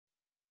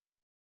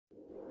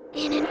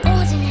In an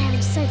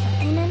ordinary sofa,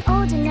 in an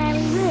ordinary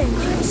room,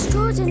 are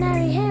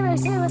extraordinary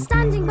heroes who are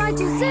standing by to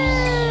zoom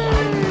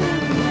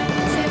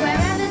to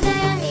wherever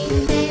they are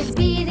needed. They are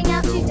speeding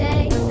out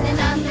today. The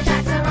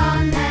Numberjacks are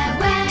on their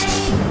way.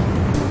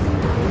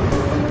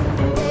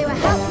 They will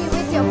help you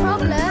with your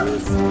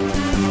problems.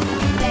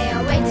 They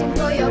are waiting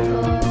for your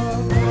call.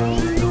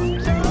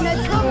 No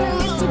problem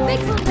is too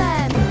big for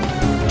them.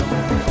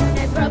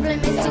 No problem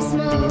is too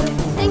small.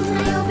 Things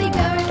may all be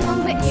going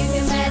wrong, but you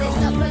can let it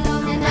stop for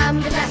long. The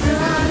Numberjacks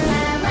are on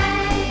their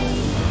way.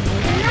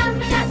 The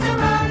Numberjacks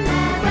are on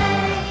their way.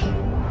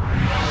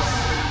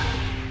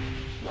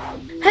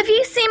 Have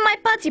you seen my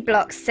buddy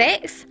blocks,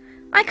 Six?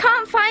 I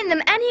can't find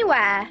them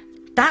anywhere.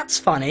 That's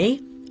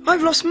funny.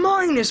 I've lost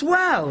mine as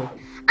well.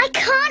 I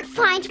can't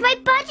find my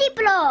buddy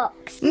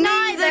blocks.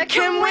 Neither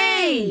can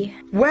we.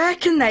 Where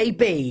can they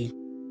be?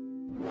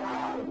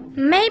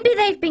 Maybe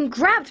they've been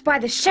grabbed by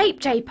the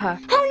shape-japer.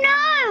 Oh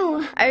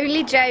no!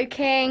 Only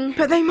joking.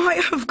 But they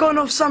might have gone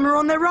off somewhere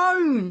on their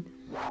own.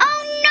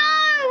 Oh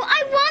no!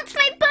 I want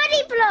my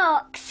buddy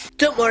blocks!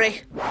 Don't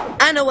worry,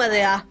 I know where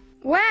they are.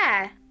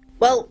 Where?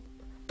 Well,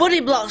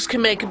 buddy blocks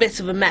can make a bit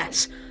of a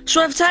mess,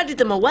 so I've tidied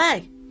them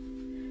away.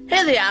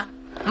 Here they are,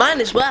 mine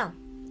as well.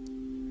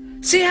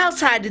 See how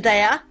tidy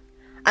they are?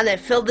 And they've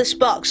filled this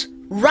box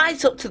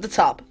right up to the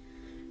top.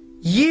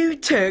 You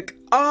took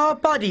our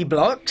buddy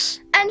blocks?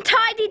 And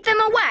tidied them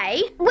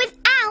away?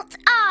 Without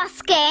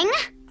asking?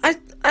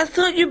 I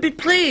thought you'd be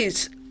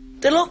pleased.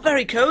 They look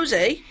very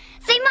cosy.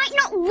 They might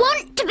not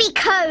want to be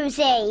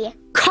cosy.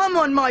 Come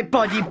on, my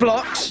buddy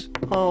blocks.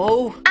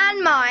 Oh,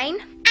 And mine.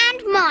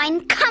 And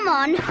mine, come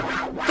on.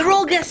 they're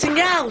all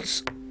getting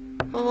out.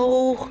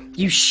 Oh,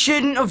 You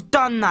shouldn't have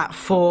done that,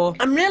 For.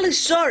 I'm really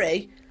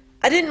sorry.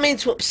 I didn't mean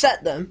to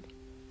upset them.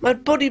 My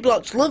buddy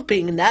blocks love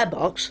being in their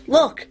box.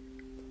 Look,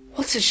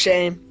 what a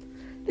shame.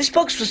 This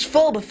box was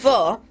full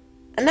before,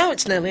 and now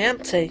it's nearly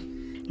empty.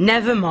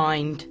 Never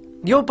mind.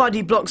 Your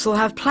buddy blocks will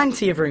have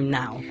plenty of room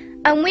now.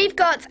 And we've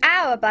got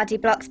our buddy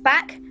blocks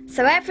back,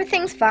 so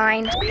everything's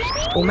fine.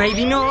 Or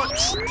maybe not.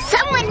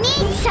 Someone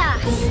needs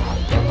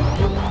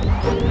us.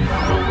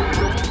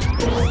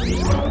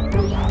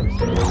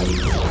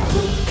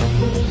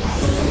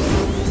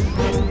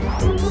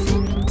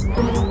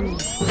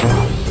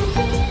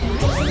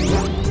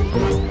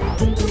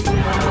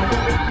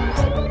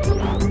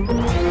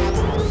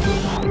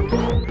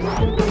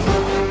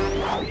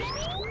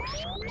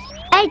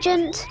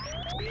 Agent.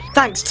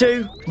 Thanks,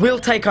 Two. We'll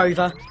take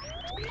over.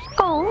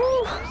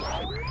 Oh.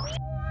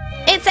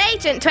 It's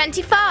Agent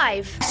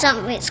 25.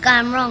 Something's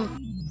gone wrong.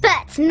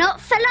 But not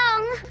for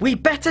long. We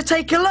better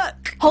take a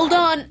look. Hold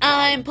on,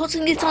 I'm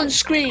putting it on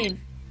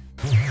screen.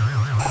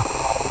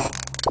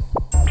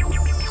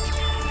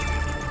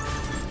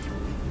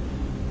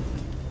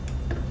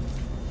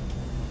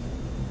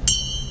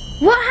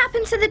 What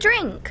happened to the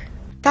drink?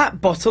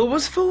 That bottle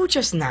was full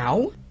just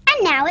now.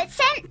 And now it's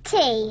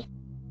empty.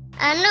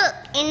 And look,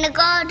 in the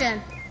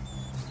garden.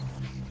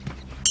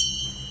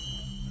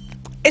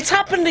 It's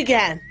happened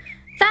again.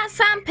 That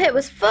sandpit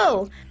was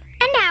full.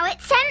 And now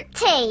it's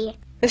empty.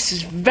 This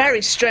is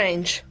very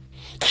strange.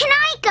 Can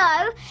I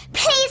go?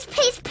 Please,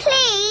 please,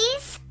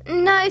 please?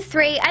 No,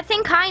 3. I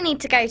think I need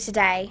to go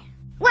today.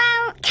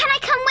 Well, can I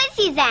come with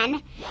you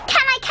then?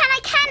 Can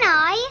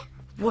I?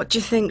 What do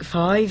you think,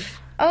 5?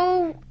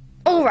 Oh,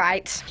 all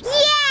right.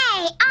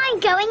 Yay! I'm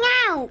going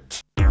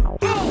out.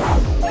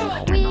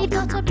 We've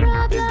got a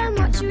problem,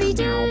 what should we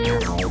do?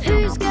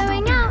 Who's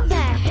going out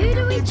there? Who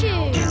do we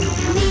choose?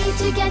 Need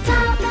to get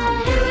out there,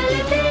 who will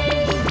it be?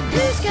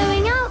 Who's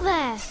going out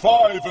there?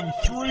 5 and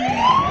 3.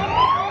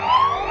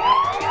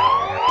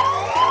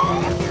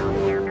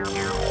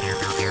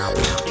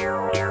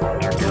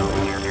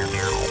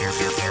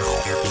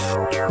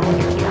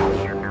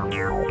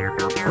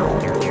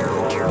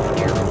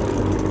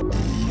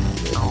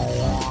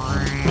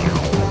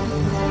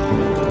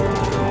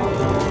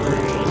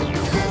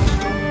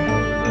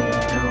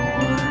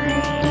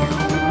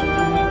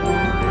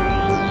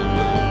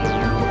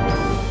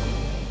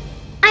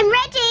 I'm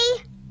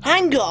ready.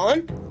 Hang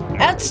on.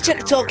 I have to check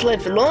it's all clear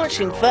for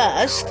launching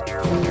first.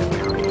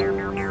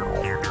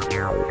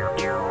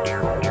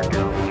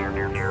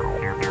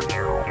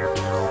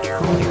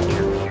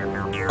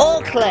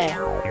 All clear.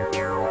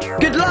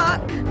 Good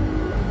luck.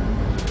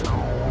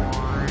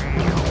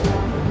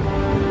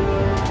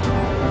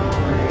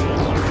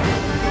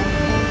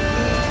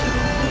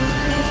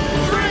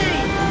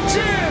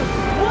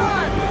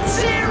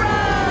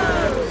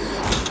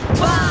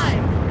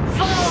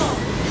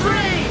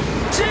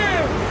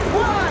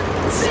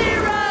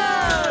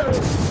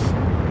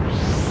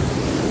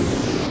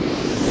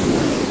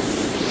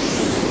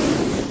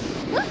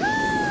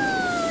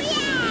 Woohoo!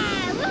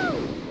 Yeah!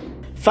 Woo!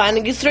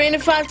 Finding a 3 and a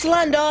 5 to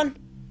land on.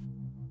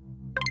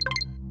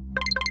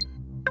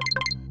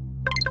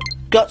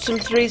 Got some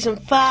 3s and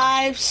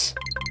 5s.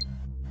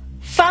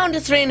 Found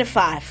a 3 and a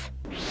 5.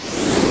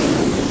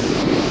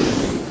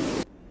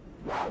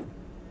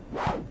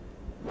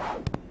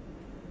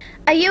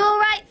 Are you all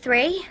right,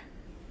 3?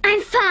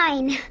 I'm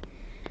fine.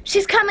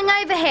 She's coming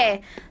over here.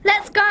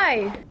 Let's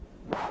go.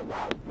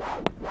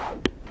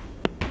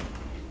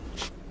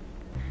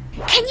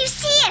 Can you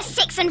see us,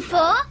 6 and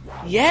 4?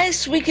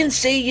 Yes, we can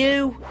see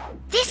you.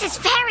 This is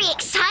very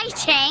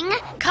exciting.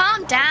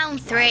 Calm down,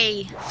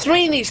 3.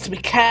 3 needs to be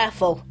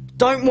careful.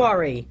 Don't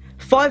worry.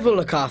 5 will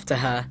look after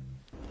her.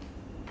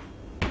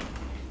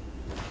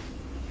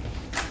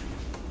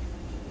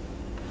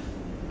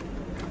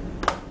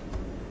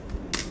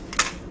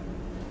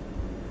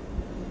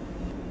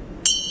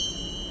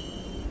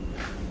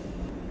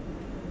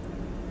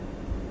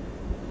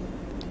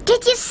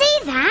 Did you see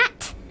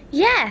that?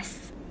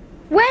 Yes.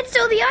 Where did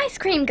all the ice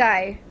cream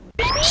go?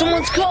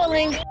 Someone's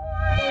calling.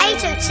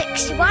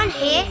 8061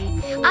 here.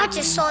 I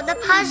just saw the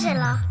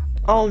puzzler.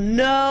 Oh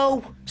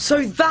no.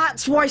 So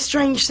that's why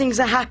strange things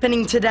are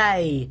happening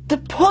today. The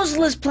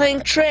puzzler's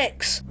playing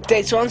tricks.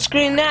 Data on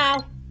screen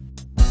now.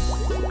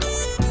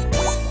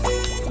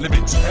 Let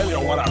me tell you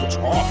what I'm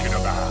talking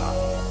about.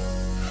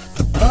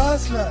 The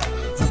puzzler,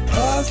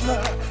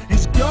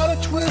 he's got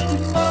a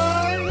twisted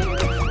mind.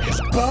 His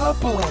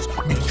bubbles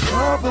mean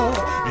trouble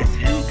if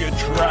you get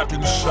trapped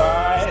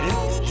inside.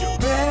 You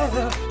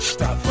better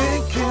stop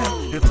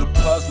thinking if the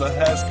puzzler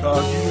has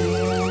caught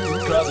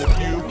you. Cause if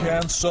you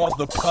can solve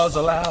the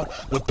puzzle out,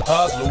 the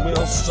puzzler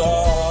will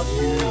solve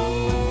you.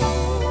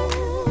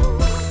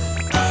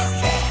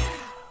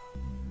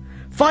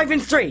 5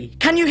 and 3,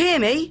 can you hear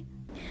me?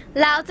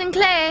 Loud and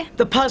clear.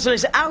 The puzzler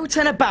is out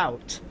and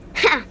about.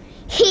 Ha!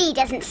 He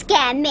doesn't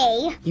scare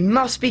me. You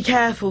must be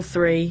careful,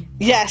 3.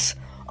 Yes,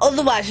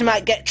 otherwise you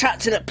might get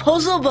trapped in a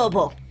puzzle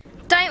bubble.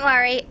 Don't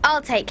worry,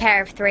 I'll take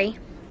care of 3.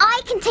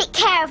 I can take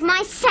care of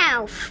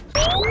myself.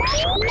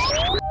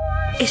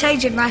 It's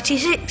Agent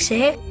 96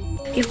 here.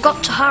 You've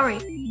got to hurry.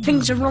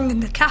 Things are wrong in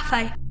the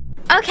cafe.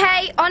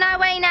 Okay, on our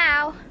way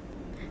now.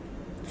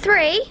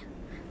 3?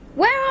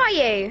 Where are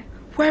you?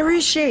 Where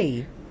is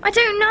she? I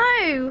don't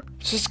know.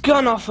 She's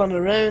gone off on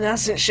her own,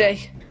 hasn't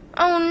she?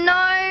 Oh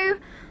no.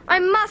 I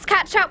must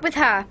catch up with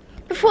her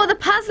before the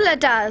puzzler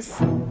does.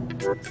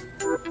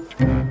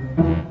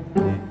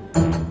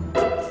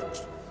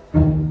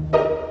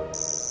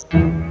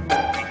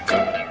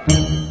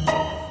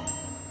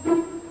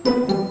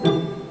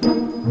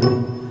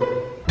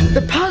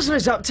 The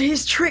puzzler's up to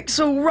his tricks,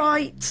 all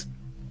right.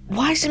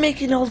 Why is he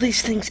making all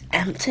these things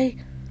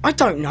empty? I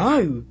don't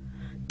know.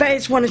 Bet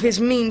it's one of his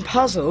mean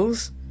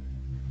puzzles.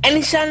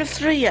 Any sign of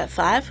 3 yet,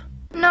 5?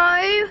 No.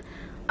 I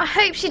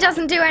hope she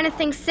doesn't do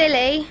anything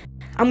silly.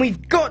 And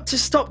we've got to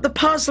stop the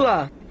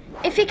puzzler.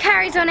 If he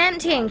carries on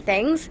emptying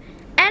things,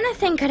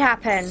 anything could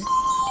happen.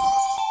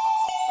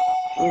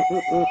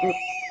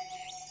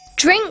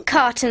 Drink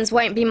cartons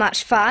won't be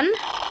much fun.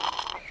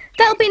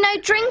 There'll be no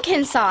drink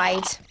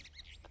inside.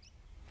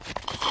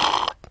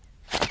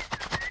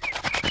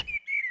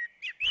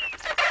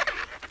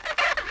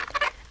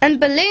 And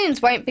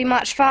balloons won't be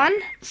much fun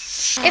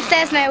if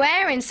there's no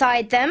air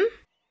inside them.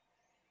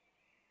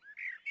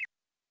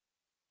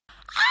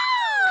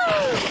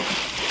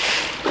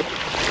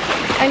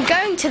 And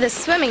going to the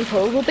swimming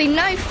pool will be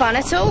no fun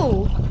at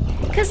all,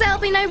 because there'll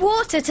be no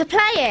water to play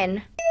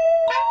in.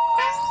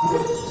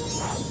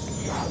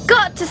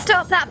 Got to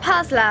stop that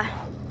puzzler.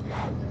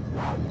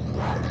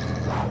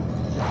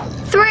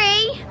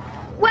 3,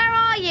 where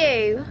are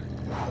you?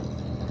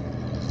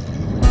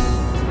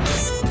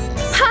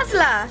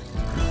 Puzzler!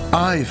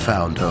 I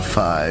found her,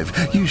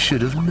 5. You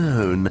should have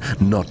known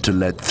not to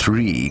let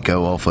 3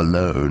 go off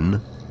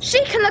alone.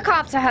 She can look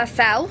after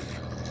herself.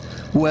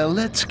 Well,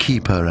 let's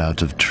keep her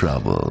out of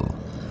trouble.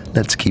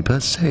 Let's keep her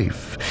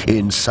safe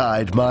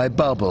inside my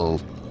bubble.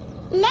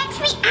 Let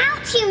me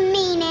out, you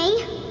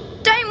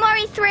meanie. Don't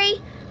worry,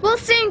 3. We'll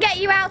soon get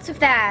you out of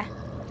there.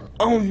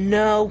 Oh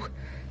no,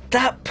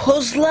 that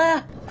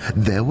puzzler!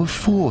 There were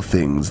 4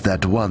 things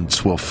that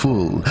once were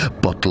full.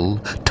 Bottle,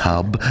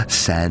 tub,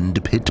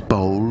 sand pit,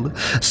 bowl.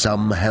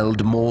 Some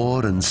held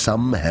more and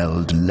some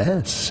held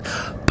less.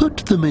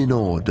 Put them in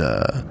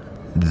order.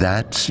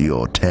 That's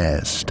your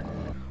test.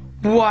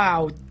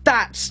 Wow,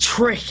 that's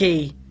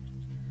tricky.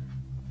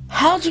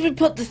 How do we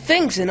put the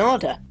things in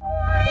order?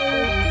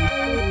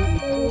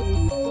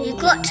 You've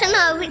got to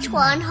know which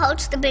one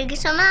holds the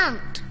biggest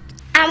amount.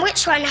 And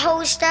which one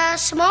holds the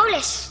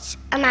smallest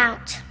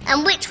amount.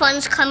 And which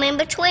ones come in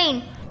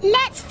between.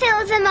 Let's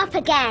fill them up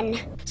again.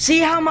 See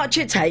how much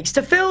it takes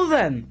to fill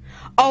them.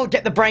 I'll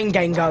get the brain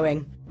game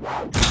going.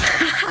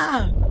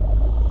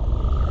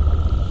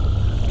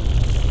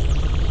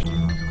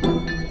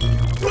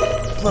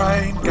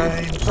 Brain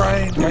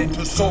game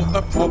to solve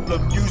the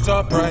problem, use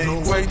our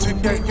brains. The way to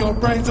get your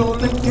brains all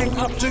linking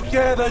up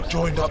together,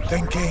 joined up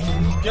thinking.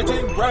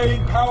 Getting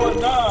brain power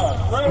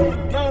now,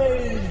 brain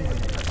game.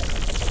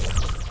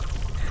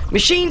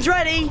 Machines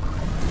ready.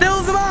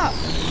 Fill them up.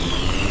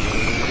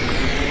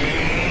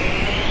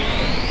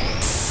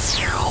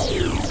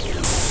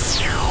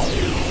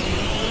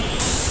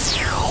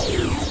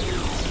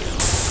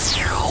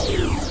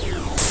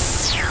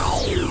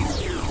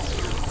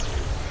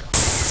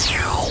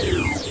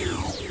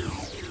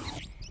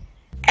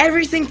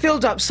 Everything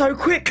filled up so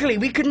quickly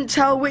we couldn't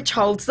tell which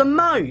holds the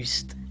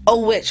most.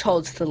 or which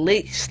holds the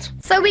least.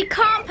 So we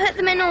can't put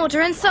them in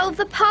order and solve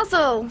the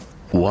puzzle.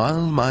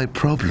 While my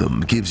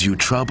problem gives you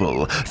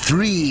trouble,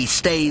 3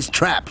 stays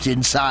trapped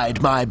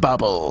inside my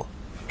bubble.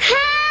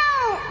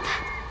 Help!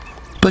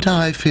 But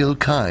I feel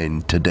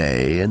kind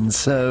today, and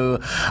so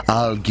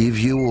I'll give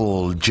you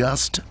all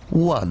just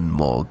one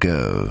more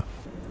go.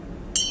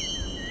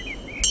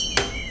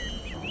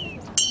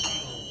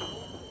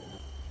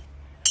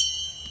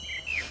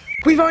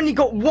 We've only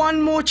got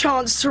one more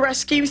chance to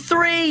rescue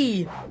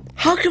 3.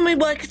 How can we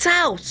work it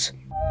out?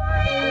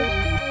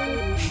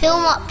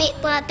 Film up bit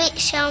by bit,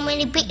 so how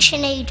many bits you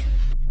need.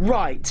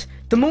 Right.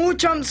 The more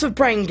jumps of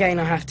brain gain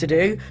I have to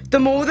do, the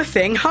more the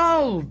thing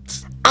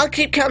holds. I'll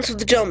keep count of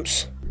the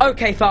jumps.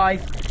 Okay,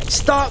 5.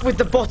 Start with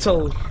the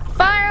bottle.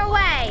 Fire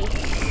away.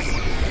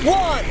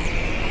 1,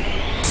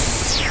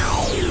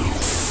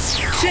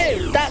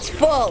 2, that's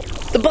full.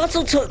 The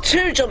bottle took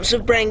 2 jumps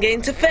of brain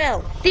gain to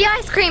fill. The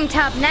ice cream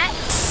tub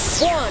next.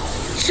 1,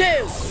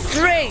 2,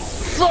 3,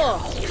 4,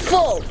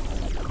 full.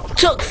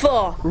 Took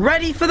 4.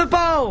 Ready for the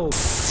bowl.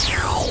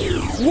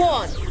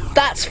 1,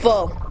 that's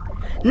full.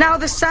 Now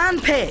the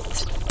sand pit.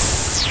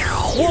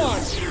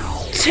 1,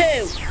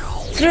 2,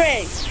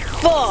 3,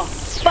 4,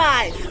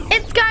 5.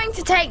 It's going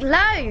to take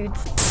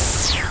loads.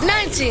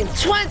 19,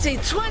 20,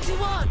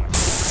 21,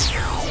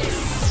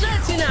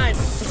 39,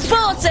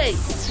 40,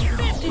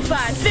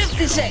 55,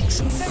 56,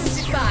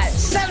 75,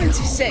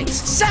 76,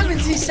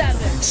 77,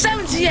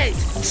 78,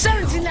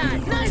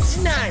 79,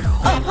 99,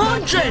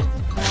 100.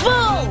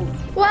 Full!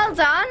 Well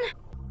done.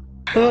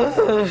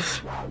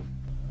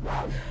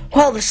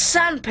 Well, the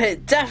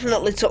sandpit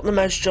definitely took the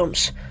most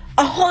jumps.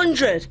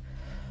 100.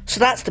 So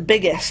that's the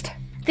biggest.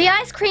 The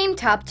ice cream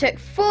tub took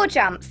 4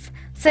 jumps,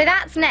 so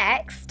that's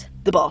next.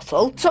 The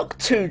bottle took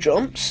 2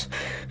 jumps.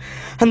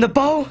 And the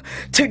bowl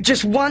took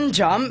just 1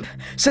 jump,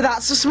 so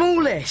that's the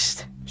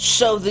smallest.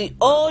 So the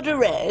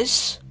order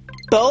is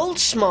bowl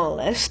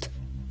smallest,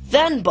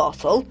 then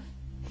bottle,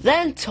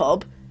 then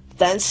tub,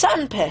 then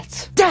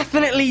sandpit.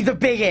 Definitely the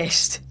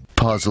biggest.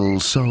 Puzzle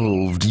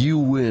solved, you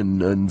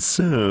win, and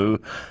so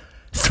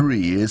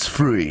 3 is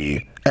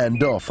free,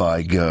 and off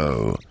I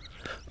go.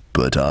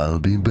 But I'll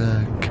be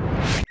back.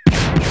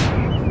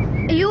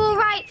 Are you all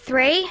right,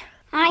 3?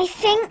 I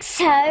think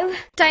so.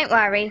 Don't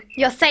worry,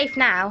 you're safe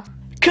now.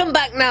 Come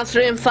back now,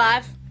 3 and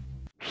 5.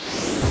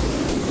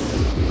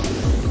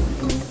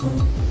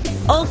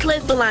 All clear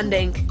for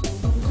landing.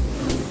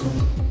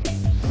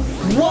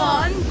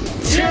 1,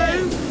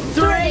 2,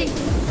 3,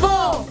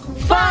 4,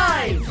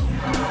 5.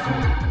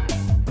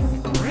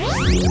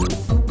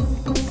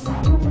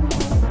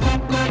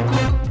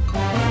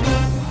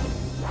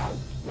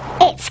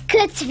 It's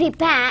good to be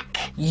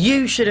back.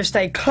 You should have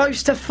stayed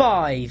close to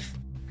 5.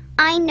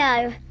 I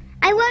know.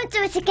 I won't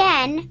do it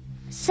again.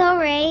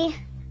 Sorry.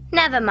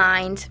 Never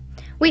mind.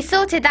 We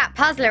sorted that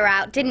puzzler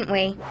out, didn't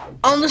we?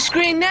 On the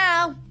screen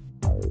now.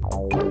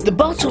 The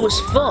bottle was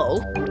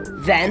full,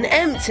 then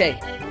empty.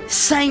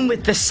 Same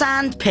with the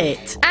sand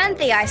pit. And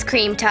the ice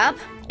cream tub.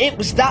 It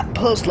was that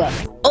puzzler,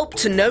 up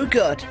to no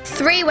good.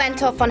 3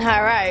 went off on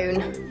her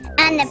own.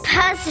 And the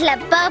puzzler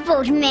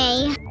bubbled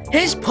me.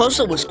 His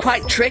puzzle was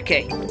quite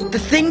tricky. The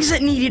things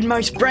that needed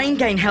most brain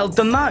gain held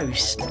the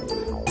most.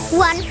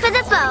 1 for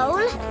the bowl.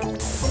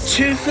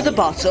 2 for the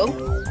bottle.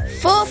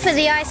 4 for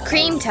the ice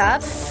cream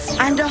tub.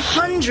 And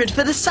 100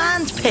 for the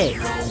sand pit.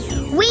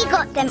 We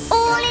got them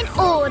all in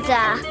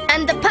order.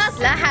 And the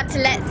puzzler had to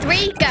let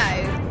 3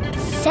 go.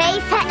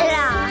 Safe at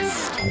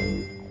last.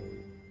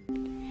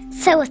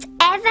 So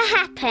whatever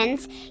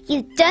happens,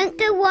 you don't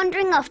go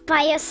wandering off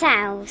by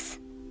yourselves.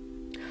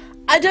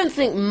 I don't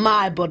think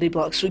my body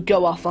blocks would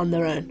go off on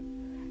their own.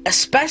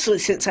 Especially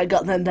since I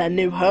got them their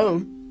new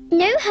home.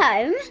 New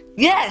home?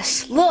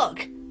 Yes,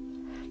 look.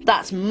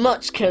 That's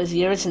much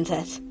cozier, isn't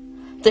it?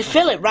 They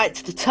fill it right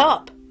to the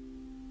top.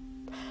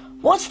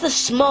 What's the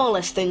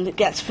smallest thing that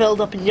gets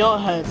filled up in your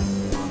home?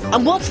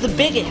 And what's the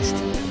biggest?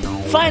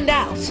 Find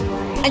out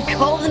and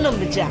call the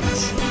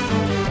Numberjacks.